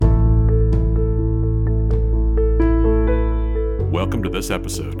Welcome to this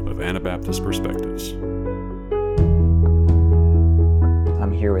episode of Anabaptist Perspectives.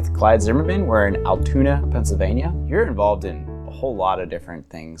 I'm here with Clyde Zimmerman. We're in Altoona, Pennsylvania. You're involved in a whole lot of different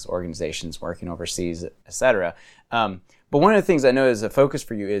things, organizations working overseas, etc. But one of the things I know is a focus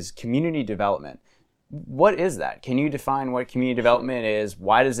for you is community development. What is that? Can you define what community development is?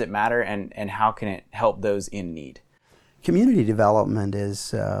 Why does it matter? And how can it help those in need? Community development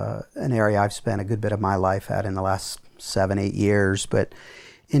is an area I've spent a good bit of my life at in the last 7-8 years. But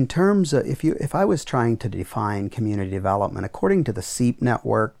in terms of, if I was trying to define community development, according to the SEEP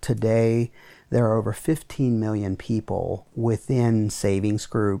network, today there are over 15 million people within savings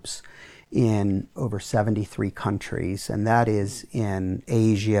groups in over 73 countries, and that is in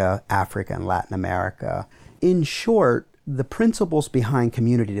Asia, Africa, and Latin America. In short, the principles behind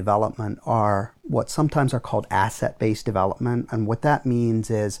community development are what sometimes are called asset-based development, and what that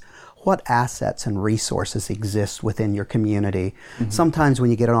means is what assets and resources exist within your community. Mm-hmm. Sometimes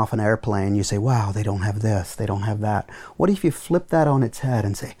when you get off an airplane, you say, wow, they don't have this, they don't have that. What if you flip that on its head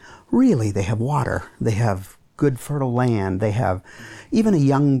and say, really, they have water, they have good fertile land, they have even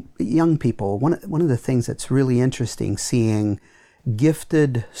young people. One of the things that's really interesting, seeing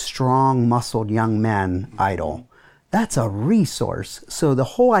gifted, strong, muscled young men idle. That's a resource. So the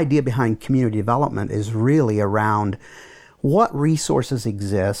whole idea behind community development is really around what resources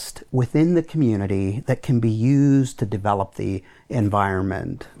exist within the community that can be used to develop the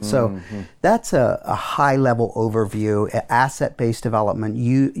environment. So that's a high-level overview, asset-based development,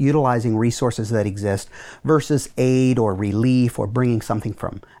 utilizing resources that exist versus aid or relief or bringing something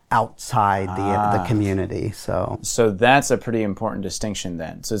from outside the community. So that's a pretty important distinction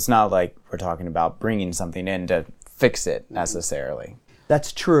then. So it's not like we're talking about bringing something in to fix it necessarily.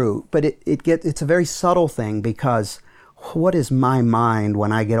 That's true, but it's a very subtle thing, because what is my mind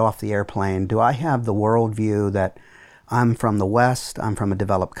when I get off the airplane? Do I have the worldview that I'm from the West, I'm from a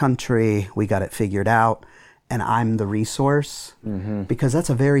developed country, we got it figured out, and I'm the resource? Mm-hmm. Because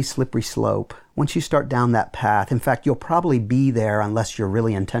that's a very slippery slope. Once you start down that path, in fact, you'll probably be there unless you're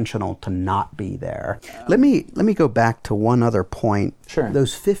really intentional to not be there. Let me go back to one other point. Sure.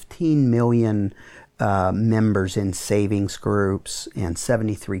 Those 15 million members in savings groups in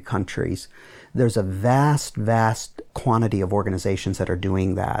 73 countries. There's a vast quantity of organizations that are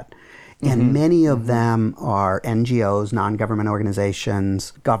doing that. And many of them are NGOs, non-government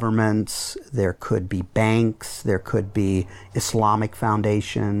organizations, governments. There could be banks. There could be Islamic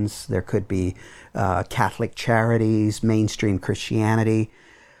foundations. There could be Catholic charities, mainstream Christianity.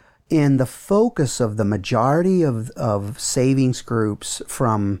 And the focus of the majority of savings groups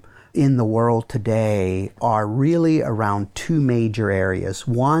in the world today are really around two major areas.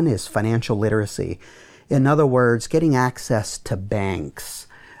 One is financial literacy. In other words, getting access to banks.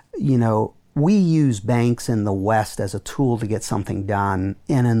 You know, we use banks in the West as a tool to get something done.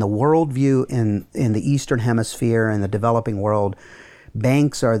 And in the worldview in the Eastern Hemisphere and the developing world,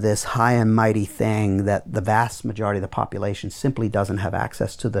 banks are this high and mighty thing that the vast majority of the population simply doesn't have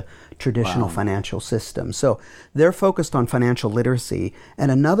access to the traditional financial system. So they're focused on financial literacy.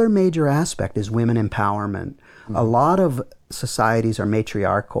 And another major aspect is women empowerment. Mm-hmm. A lot of societies are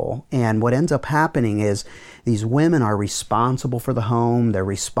matriarchal, and what ends up happening is these women are responsible for the home, they're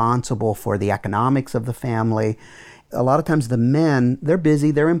responsible for the economics of the family. A lot of times the men, they're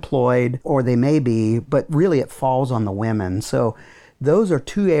busy, they're employed, or they may be, but really it falls on the women. So those are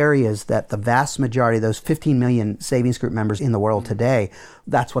two areas that the vast majority of those 15 million savings group members in the world today,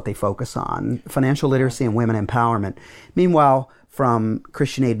 that's what they focus on, financial literacy and women empowerment. Meanwhile, from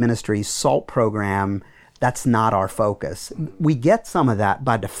Christian Aid Ministries' SALT program, that's not our focus. We get some of that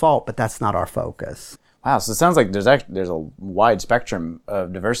by default, but that's not our focus. Wow, so it sounds like there's a wide spectrum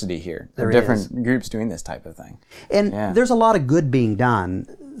of diversity here. There are different groups doing this type of thing. And there's a lot of good being done.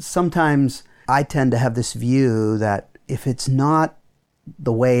 Sometimes I tend to have this view that if it's not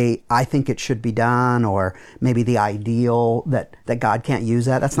the way I think it should be done, or maybe the ideal, that God can't use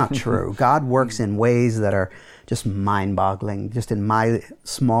that. That's not true. God works in ways that are just mind-boggling. Just in my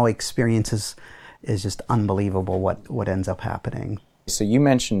small experiences, is just unbelievable what ends up happening. So you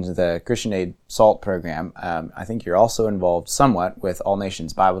mentioned the Christian Aid SALT program. I think you're also involved somewhat with All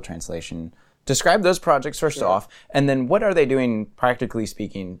Nations Bible Translation. Describe those projects first off, and then what are they doing, practically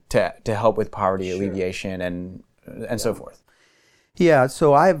speaking, to help with poverty alleviation and so forth? Yeah,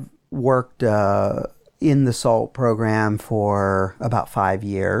 so I've worked in the SALT program for about 5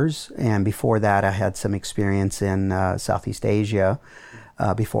 years, and before that I had some experience in Southeast Asia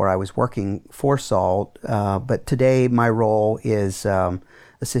before I was working for SALT. But today my role is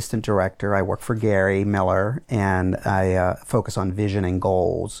assistant director. I work for Gary Miller, and I focus on vision and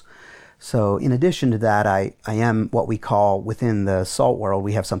goals. So in addition to that, I am what we call, within the SALT world,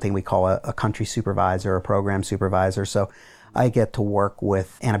 we have something we call a country supervisor, a program supervisor. So I get to work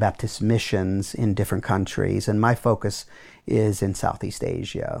with Anabaptist missions in different countries, and my focus is in Southeast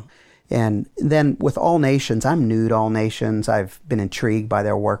Asia. And then with All Nations, I'm new to All Nations. I've been intrigued by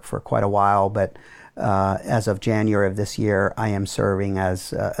their work for quite a while, but as of January of this year, I am serving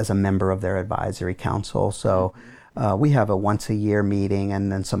as a member of their advisory council. So we have a once-a-year meeting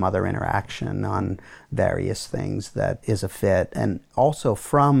and then some other interaction on various things that is a fit. And also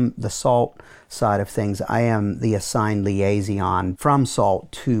from the SALT side of things, I am the assigned liaison from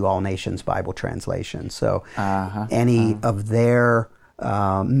SALT to All Nations Bible Translation. So any of their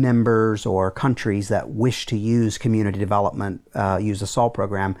members or countries that wish to use community development, use the SALT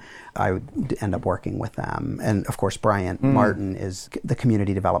program, I would end up working with them. And of course, Brian Martin is the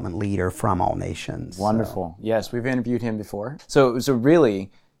community development leader from All Nations. Wonderful. So. Yes, we've interviewed him before. So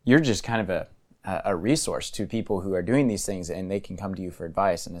really, you're just kind of a resource to people who are doing these things, and they can come to you for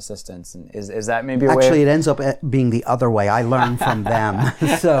advice and assistance. And is that maybe a way? Actually, it ends up being the other way. I learn from them.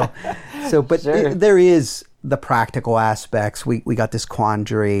 But sure. There is the practical aspects. We got this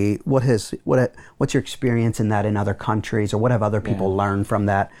quandary. What's your experience in that in other countries, or what have other people learned from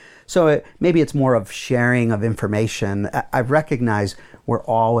that? So maybe it's more of sharing of information. I recognize we're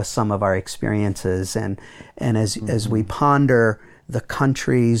all with some of our experiences, and as we ponder the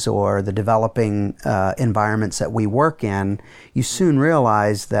countries or the developing environments that we work in, you soon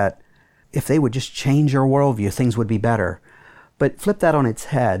realize that if they would just change your worldview, things would be better. But flip that on its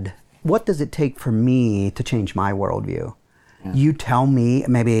head. What does it take for me to change my worldview? Yeah. You tell me,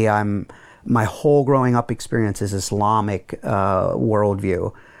 maybe my whole growing up experience is Islamic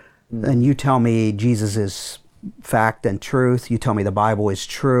worldview. And you tell me Jesus is fact and truth. You tell me the Bible is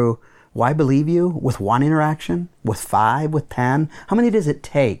true. Why believe you? With one interaction? With 5? With 10? How many does it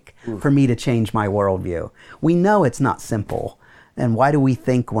take for me to change my worldview? We know it's not simple. And why do we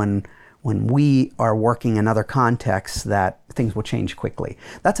think when we are working in other contexts that things will change quickly?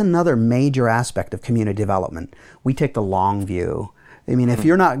 That's another major aspect of community development. We take the long view. I mean, if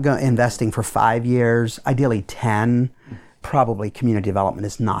you're not investing for 5 years, ideally 10, probably community development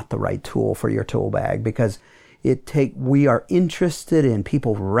is not the right tool for your tool bag, because we are interested in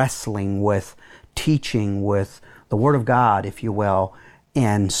people wrestling with teaching, with the Word of God, if you will,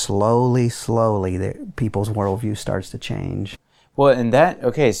 and slowly, people's worldview starts to change. Well,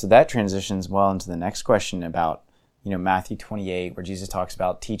 so that transitions well into the next question about, Matthew 28, where Jesus talks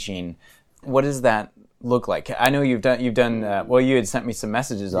about teaching. What does that look like? I know you've done. You had sent me some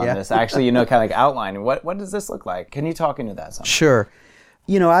messages on this. Actually, kind of like outlining what does this look like? Can you talk into that some? Sure.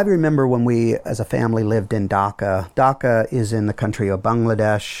 I remember when we, as a family, lived in Dhaka. Dhaka is in the country of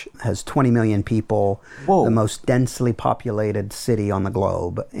Bangladesh, has 20 million people, the most densely populated city on the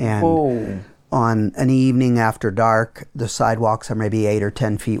globe. And on an evening after dark, the sidewalks are maybe 8 or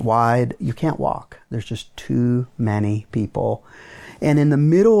 10 feet wide. You can't walk. There's just too many people. And in the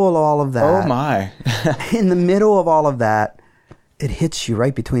middle of all of that... Oh, my. in the middle of all of that, it hits you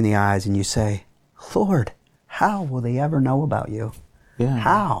right between the eyes, and you say, Lord, how will they ever know about you? Yeah.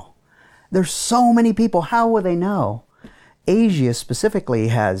 How? There's so many people. How will they know? Asia specifically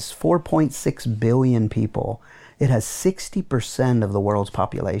has 4.6 billion people. It has 60% of the world's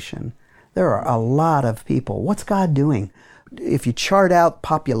population. There are a lot of people. What's God doing? If you chart out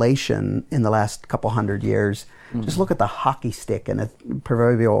population in the last couple hundred years, just look at the hockey stick and a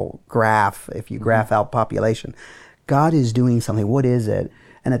proverbial graph. If you graph out population, God is doing something. What is it?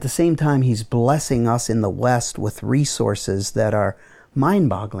 And at the same time, He's blessing us in the West with resources that are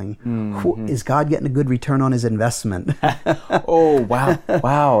mind-boggling. Is God getting a good return on His investment? Oh, wow.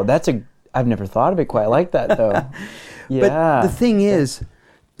 Wow. I've never thought of it quite like that, though. Yeah. But the thing is,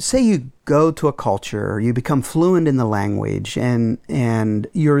 say you go to a culture, you become fluent in the language, and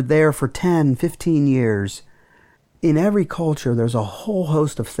you're there for 10, 15 years. In every culture, there's a whole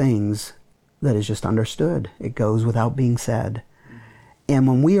host of things that is just understood. It goes without being said. And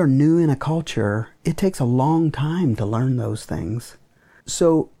when we are new in a culture, it takes a long time to learn those things.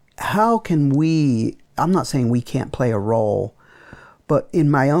 So how can I'm not saying we can't play a role, but in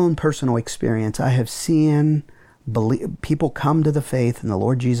my own personal experience, I have seen people come to the faith in the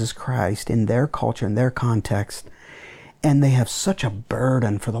Lord Jesus Christ in their culture, in their context, and they have such a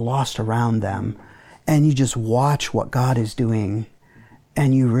burden for the lost around them. And you just watch what God is doing,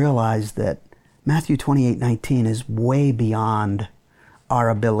 and you realize that Matthew 28:19 is way beyond our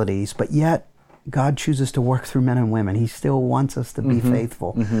abilities, but yet God chooses to work through men and women. He still wants us to be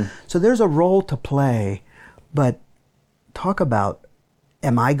faithful. So there's a role to play, but talk about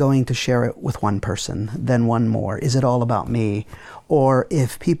am I going to share it with one person, then one more? Is it all about me? Or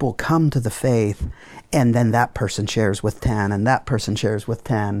if people come to the faith and then that person shares with 10 and that person shares with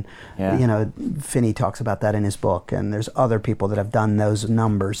 10, Finney talks about that in his book, and there's other people that have done those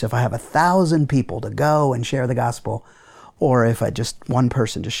numbers. If I have 1,000 people to go and share the gospel, or if one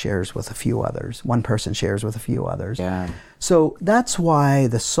person just shares with a few others, one person shares with a few others. Yeah. So that's why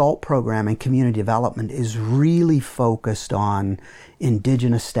the SALT program and community development is really focused on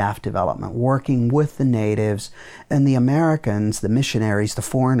indigenous staff development, working with the natives, and the Americans, the missionaries, the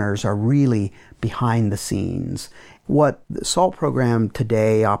foreigners are really behind the scenes. What the SALT program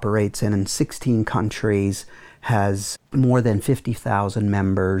today operates in 16 countries, has more than 50,000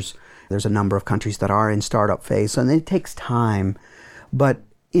 members. There's a number of countries that are in startup phase, and it takes time. But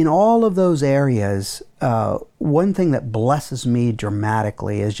in all of those areas, one thing that blesses me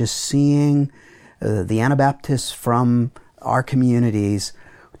dramatically is just seeing the Anabaptists from our communities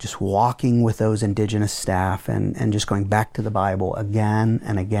just walking with those indigenous staff and just going back to the Bible again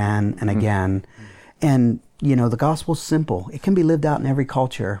and again and again. And, the gospel's simple. It can be lived out in every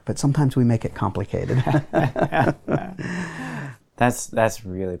culture, but sometimes we make it complicated. That's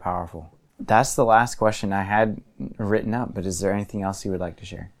really powerful. That's the last question I had written up, but is there anything else you would like to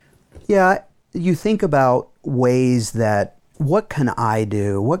share? Yeah, you think about ways that, what can I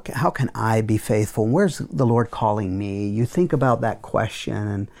do? How can I be faithful? Where's the Lord calling me? You think about that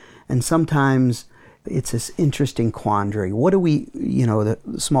question, and sometimes it's this interesting quandary. What do we, the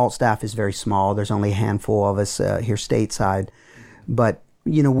small staff is very small. There's only a handful of us here stateside, but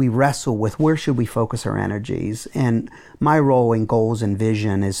we wrestle with where should we focus our energies. And my role in goals and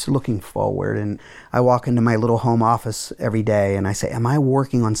vision is looking forward. And I walk into my little home office every day and I say, am I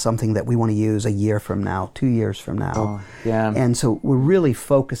working on something that we want to use a year from now, 2 years from now? Oh, yeah. And so we're really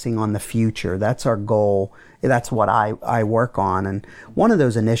focusing on the future. That's our goal. That's what I work on. And one of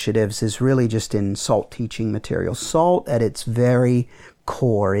those initiatives is really just in SALT teaching materials. SALT at its very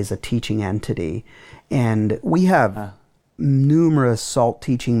core is a teaching entity. And we have numerous SALT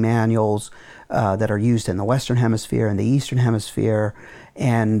teaching manuals that are used in the Western Hemisphere and the Eastern Hemisphere.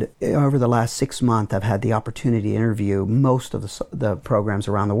 And over the last 6 months, I've had the opportunity to interview most of the programs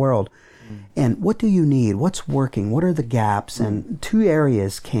around the world. And what do you need? What's working? What are the gaps? And 2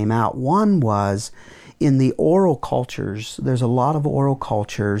 areas came out. One was in the oral cultures. There's a lot of oral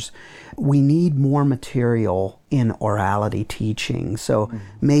cultures. We need more material in orality teaching. So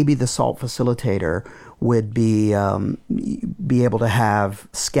maybe the SALT facilitator would be able to have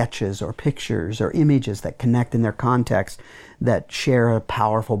sketches or pictures or images that connect in their context, that share a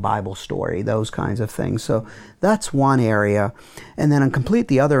powerful Bible story, those kinds of things. So that's one area. And then on complete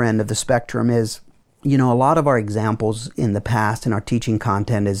the other end of the spectrum is, a lot of our examples in the past in our teaching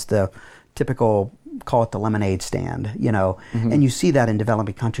content is the typical, call it the lemonade stand, and you see that in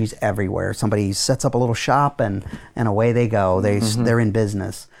developing countries everywhere. Somebody sets up a little shop and away they go. They're in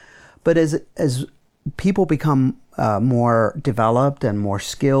business. But as people become more developed and more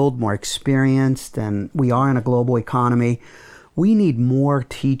skilled, more experienced, and we are in a global economy, we need more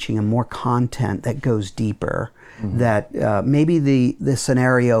teaching and more content that goes deeper. That maybe the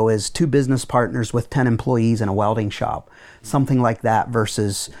scenario is 2 business partners with 10 employees in a welding shop, something like that,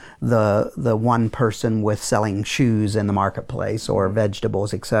 versus the one person with selling shoes in the marketplace or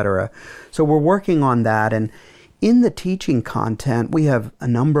vegetables, etc. So we're working on that. And in the teaching content, we have a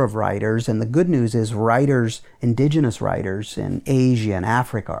number of writers, and the good news is indigenous writers in Asia and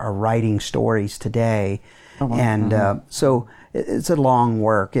Africa are writing stories today. Oh, wow. And so it's a long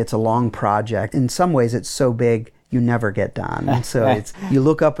work. It's a long project. In some ways, it's so big, you never get done. And so you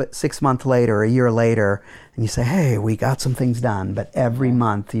look up at 6 months later, a year later, and you say, hey, we got some things done. But every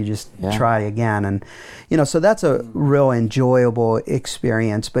month you just try again. And, so that's a real enjoyable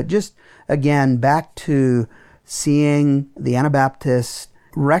experience. But just, again, back to seeing the Anabaptists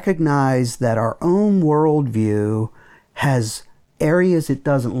recognize that our own worldview has areas it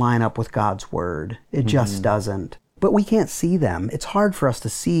doesn't line up with God's Word. It just doesn't. But we can't see them. It's hard for us to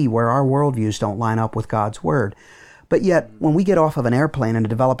see where our worldviews don't line up with God's Word. But yet, when we get off of an airplane in a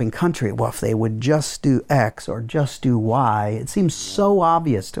developing country, well, if they would just do X or just do Y, it seems so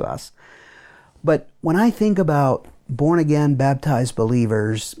obvious to us. But when I think about born-again, baptized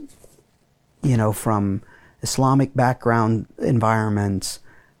believers, from Islamic background environments,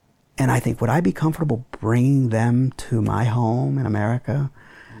 and I think, would I be comfortable bringing them to my home in America?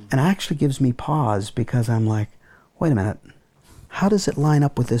 And it actually gives me pause, because I'm like, wait a minute, how does it line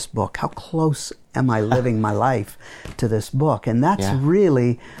up with this book? How close am I living my life to this book? And that's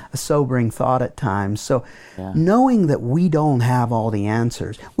really a sobering thought at times. So knowing that we don't have all the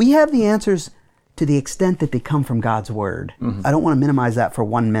answers, we have the answers to the extent that they come from God's Word. I don't want to minimize that for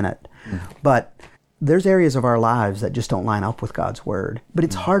 1 minute, but there's areas of our lives that just don't line up with God's Word. But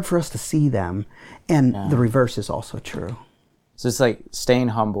it's hard for us to see them, and the reverse is also true. So it's like staying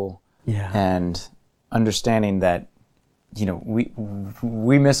humble and understanding that,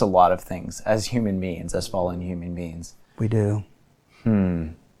 we miss a lot of things as human beings, as fallen human beings. We do.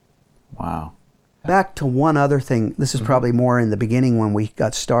 Wow. Back to one other thing. This is probably more in the beginning when we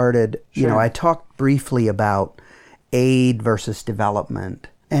got started. Sure. I talked briefly about aid versus development.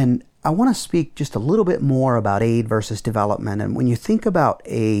 And I want to speak just a little bit more about aid versus development. And when you think about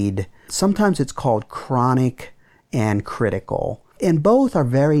aid, sometimes it's called chronic and critical. And both are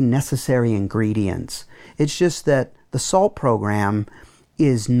very necessary ingredients. It's just that the SALT program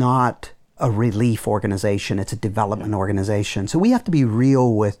is not a relief organization. It's a development organization. So we have to be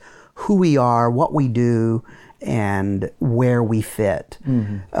real with who we are, what we do, and where we fit.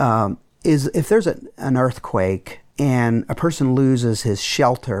 If there's an earthquake and a person loses his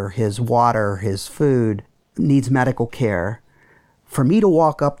shelter, his water, his food, needs medical care, for me to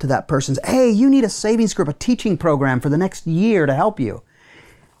walk up to that person and say, hey, you need a savings group, a teaching program for the next year to help you.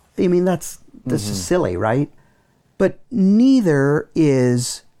 I mean, this is silly, right? But neither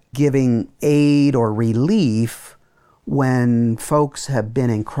is giving aid or relief when folks have been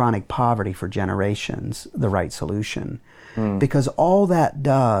in chronic poverty for generations the right solution. Because all that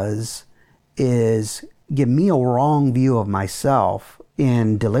does is give me a wrong view of myself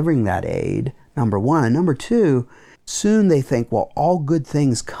in delivering that aid, number one. And number two, soon they think, well, all good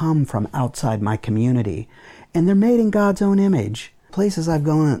things come from outside my community. And they're made in God's own image. Places I've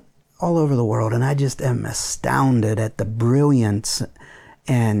gone all over the world, and I just am astounded at the brilliance.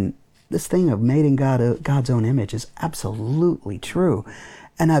 And this thing of made in God's own image is absolutely true.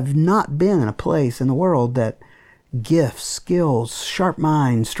 And I've not been in a place in the world that gifts, skills, sharp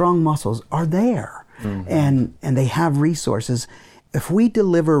minds, strong muscles are there. And they have resources. If we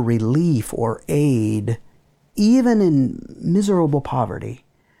deliver relief or aid, even in miserable poverty,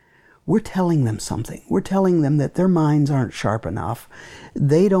 we're telling them something. We're telling them that their minds aren't sharp enough.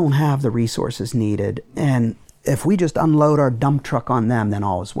 They don't have the resources needed. And if we just unload our dump truck on them, then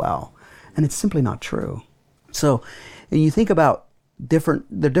all is well. And it's simply not true. So you think about there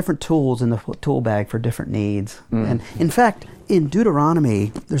are different tools in the tool bag for different needs. And in fact, in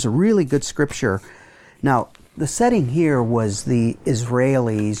Deuteronomy, there's a really good scripture. Now, the setting here was the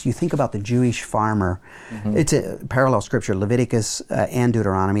Israelis. You think about the Jewish farmer. It's a parallel scripture, Leviticus and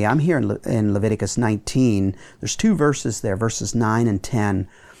Deuteronomy. I'm here in Leviticus 19. There's 2 verses there, verses 9 and 10.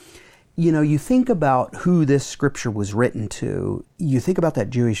 You think about who this scripture was written to. You think about that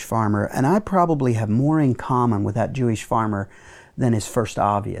Jewish farmer, and I probably have more in common with that Jewish farmer than is first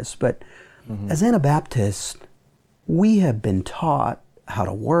obvious. But as Anabaptists, we have been taught how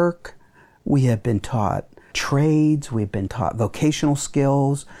to work. We have been taught trades. We've been taught vocational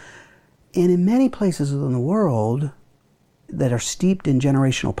skills. And in many places in the world that are steeped in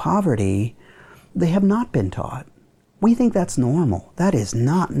generational poverty, they have not been taught. We think that's normal. That is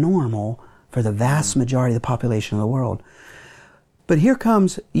not normal for the vast majority of the population of the world. But here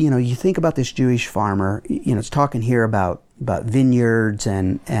comes, you think about this Jewish farmer, it's talking here about vineyards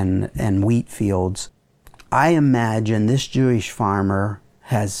and wheat fields. I imagine this Jewish farmer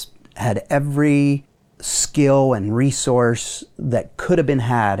has had every skill and resource that could have been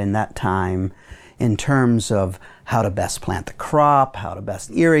had in that time in terms of how to best plant the crop, how to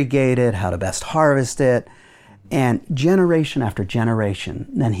best irrigate it, how to best harvest it. And generation after generation,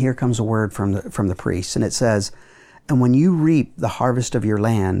 then here comes a word from the priest, and it says, and when you reap the harvest of your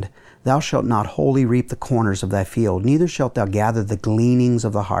land, thou shalt not wholly reap the corners of thy field, neither shalt thou gather the gleanings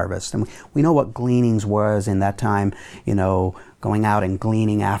of the harvest. And we know what gleanings was in that time, going out and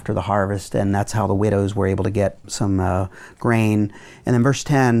gleaning after the harvest, and that's how the widows were able to get some grain. And then verse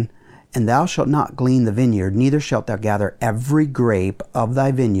 10, and thou shalt not glean the vineyard, neither shalt thou gather every grape of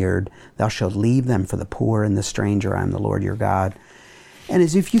thy vineyard. Thou shalt leave them for the poor and the stranger. I am the Lord your God. And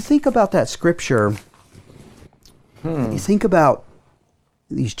as if you think about that scripture, you think about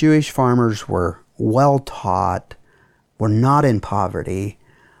these Jewish farmers were well taught, were not in poverty,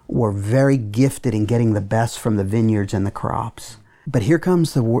 were very gifted in getting the best from the vineyards and the crops. But here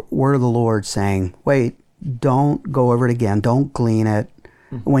comes the word of the Lord saying, wait, don't go over it again. Don't glean it.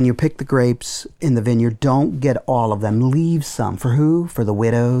 When you pick the grapes in the vineyard, don't get all of them. Leave some. For who? For the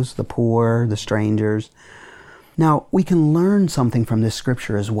widows, the poor, the strangers. Now, we can learn something from this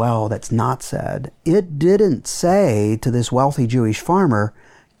scripture as well that's not said. It didn't say to this wealthy Jewish farmer,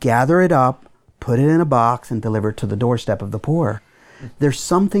 gather it up, put it in a box, and deliver it to the doorstep of the poor. There's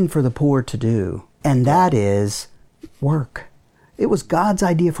something for the poor to do, and that is work. It was God's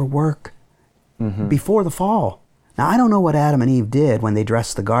idea for work. before the fall. Now, I don't know what Adam and Eve did when they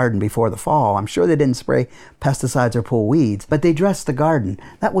dressed the garden before the fall. I'm sure they didn't spray pesticides or pull weeds, but they dressed the garden.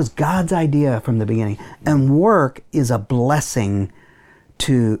 That was God's idea from the beginning. And work is a blessing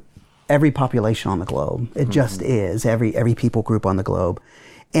to every population on the globe. It just is, every people group on the globe.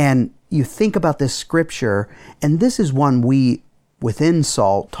 And you think about this scripture, and this is one we, within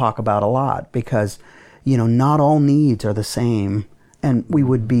SALT, talk about a lot, because, not all needs are the same. And we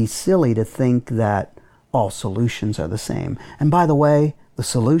would be silly to think that all solutions are the same. And by the way, the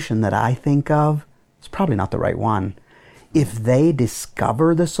solution that I think of is probably not the right one. If they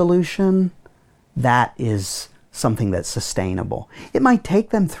discover the solution, that is something that's sustainable. It might take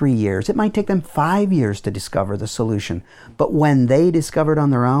them 3 years. It might take them 5 years to discover the solution. But when they discover it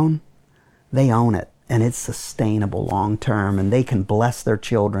on their own, they own it. And it's sustainable long term. And they can bless their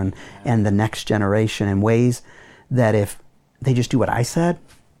children and the next generation in ways that if they just do what I said,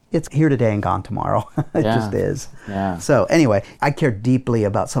 it's here today and gone tomorrow. It just is. Yeah. So anyway, I care deeply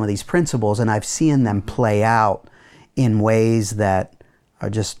about some of these principles, and I've seen them play out in ways that are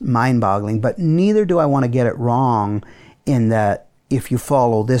just mind-boggling. But neither do I want to get it wrong in that if you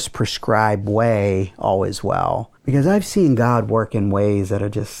follow this prescribed way, all is well. Because I've seen God work in ways that are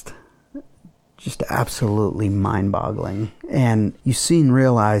just absolutely mind-boggling. And you soon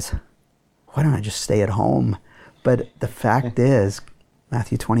realize, why don't I just stay at home? But the fact is,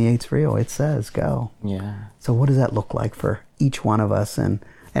 Matthew 28's real. It says, go. Yeah. So what does that look like for each one of us? And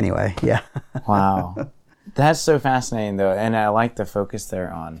anyway, yeah. Wow. That's so fascinating, though. And I like the focus there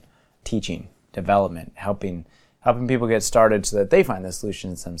on teaching, development, helping people get started so that they find the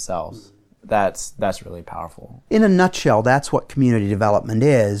solutions themselves. That's really powerful. In a nutshell, that's what community development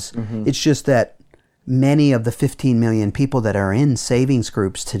is. It's just that many of the 15 million people that are in savings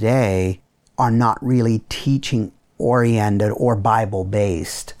groups today are not really teaching oriented or Bible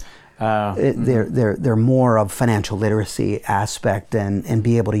based. They're more of financial literacy aspect and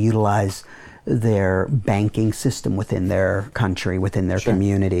be able to utilize their banking system within their country, within their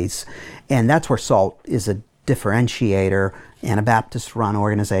communities. And that's where SALT is a differentiator, Anabaptist run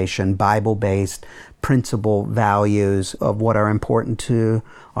organization, Bible based, principle values of what are important to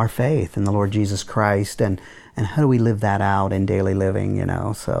our faith in the Lord Jesus Christ, and how do we live that out in daily living,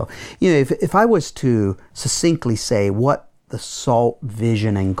 So, if I was to succinctly say what the SALT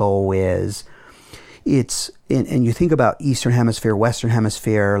vision and goal is, it's, and you think about Eastern Hemisphere, Western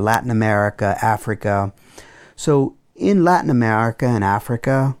Hemisphere, Latin America, Africa. So in Latin America and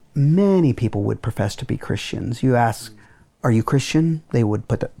Africa, many people would profess to be Christians. You ask, are you Christian? They would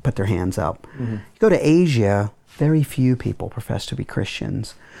put their hands up. You go to Asia, very few people profess to be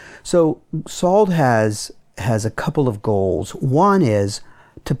Christians. So SALT has a couple of goals. One is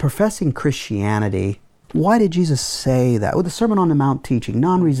to professing Christianity. Why did Jesus say that? With the Sermon on the Mount teaching,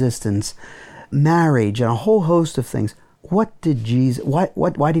 non-resistance, marriage, and a whole host of things. What did Jesus?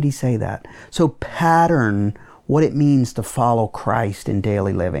 Why did he say that? So pattern what it means to follow Christ in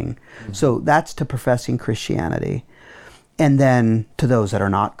daily living. So that's to professing Christianity. And then to those that are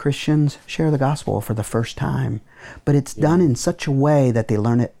not Christians, share the gospel for the first time. But it's done in such a way that they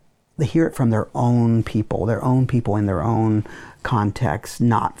learn it, they hear it from their own people in their own context,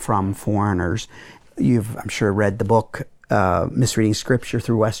 not from foreigners. You've, I'm sure, read the book, Misreading Scripture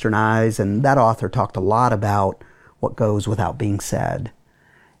Through Western Eyes, and that author talked a lot about what goes without being said.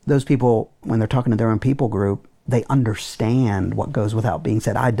 Those people, when they're talking to their own people group, they understand what goes without being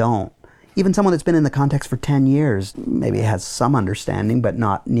said. I don't. Even someone that's been in the context for 10 years maybe has some understanding, but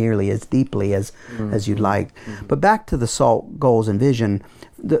not nearly as deeply as you'd like. But back to the SALT goals and vision,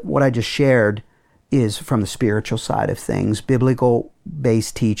 what I just shared is from the spiritual side of things,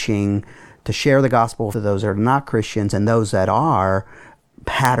 biblical-based teaching, to share the gospel to those that are not Christians, and those that are,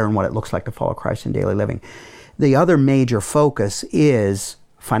 pattern what it looks like to follow Christ in daily living. The other major focus is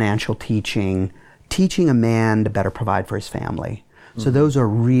financial teaching, teaching a man to better provide for his family. So those are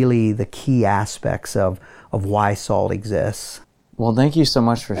really the key aspects of why SALT exists. Well, thank you so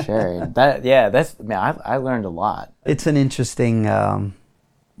much for sharing. I learned a lot. It's an interesting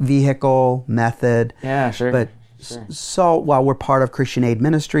vehicle, method. Yeah, sure. But SALT, while we're part of Christian Aid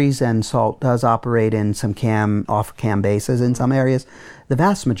Ministries, and SALT does operate in some off-cam bases in some areas, the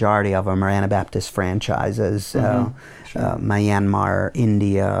vast majority of them are Anabaptist franchises. Myanmar,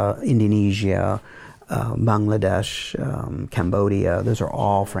 India, Indonesia, Bangladesh, Cambodia. Those are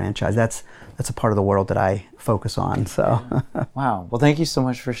all franchise. That's a part of the world that I focus on. So, wow. Well, thank you so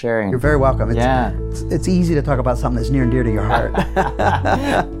much for sharing. You're very welcome. It's easy to talk about something that's near and dear to your heart.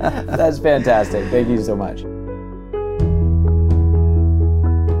 That's fantastic. Thank you so much.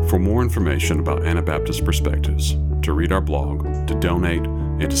 For more information about Anabaptist Perspectives, to read our blog, to donate,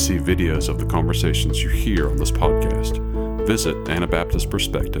 and to see videos of the conversations you hear on this podcast, visit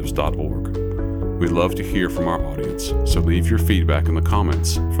AnabaptistPerspectives.org. We love to hear from our audience, so leave your feedback in the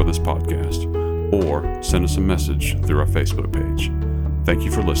comments for this podcast or send us a message through our Facebook page. Thank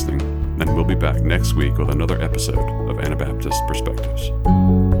you for listening, and we'll be back next week with another episode of Anabaptist Perspectives.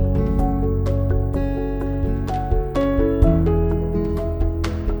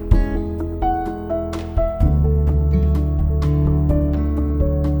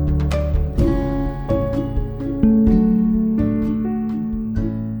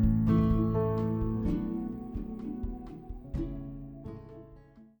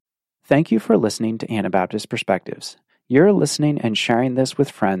 Thank you for listening to Anabaptist Perspectives. Your listening and sharing this with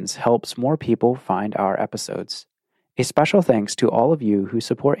friends helps more people find our episodes. A special thanks to all of you who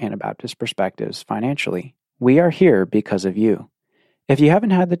support Anabaptist Perspectives financially. We are here because of you. If you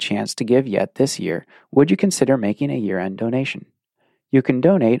haven't had the chance to give yet this year, would you consider making a year-end donation? You can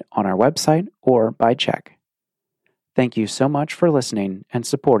donate on our website or by check. Thank you so much for listening and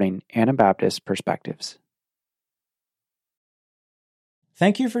supporting Anabaptist Perspectives.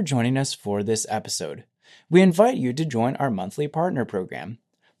 Thank you for joining us for this episode. We invite you to join our monthly partner program.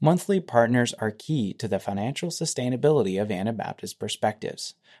 Monthly partners are key to the financial sustainability of Anabaptist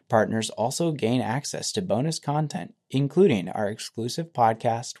Perspectives. Partners also gain access to bonus content, including our exclusive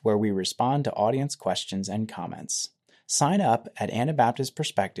podcast where we respond to audience questions and comments. Sign up at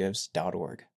AnabaptistPerspectives.org.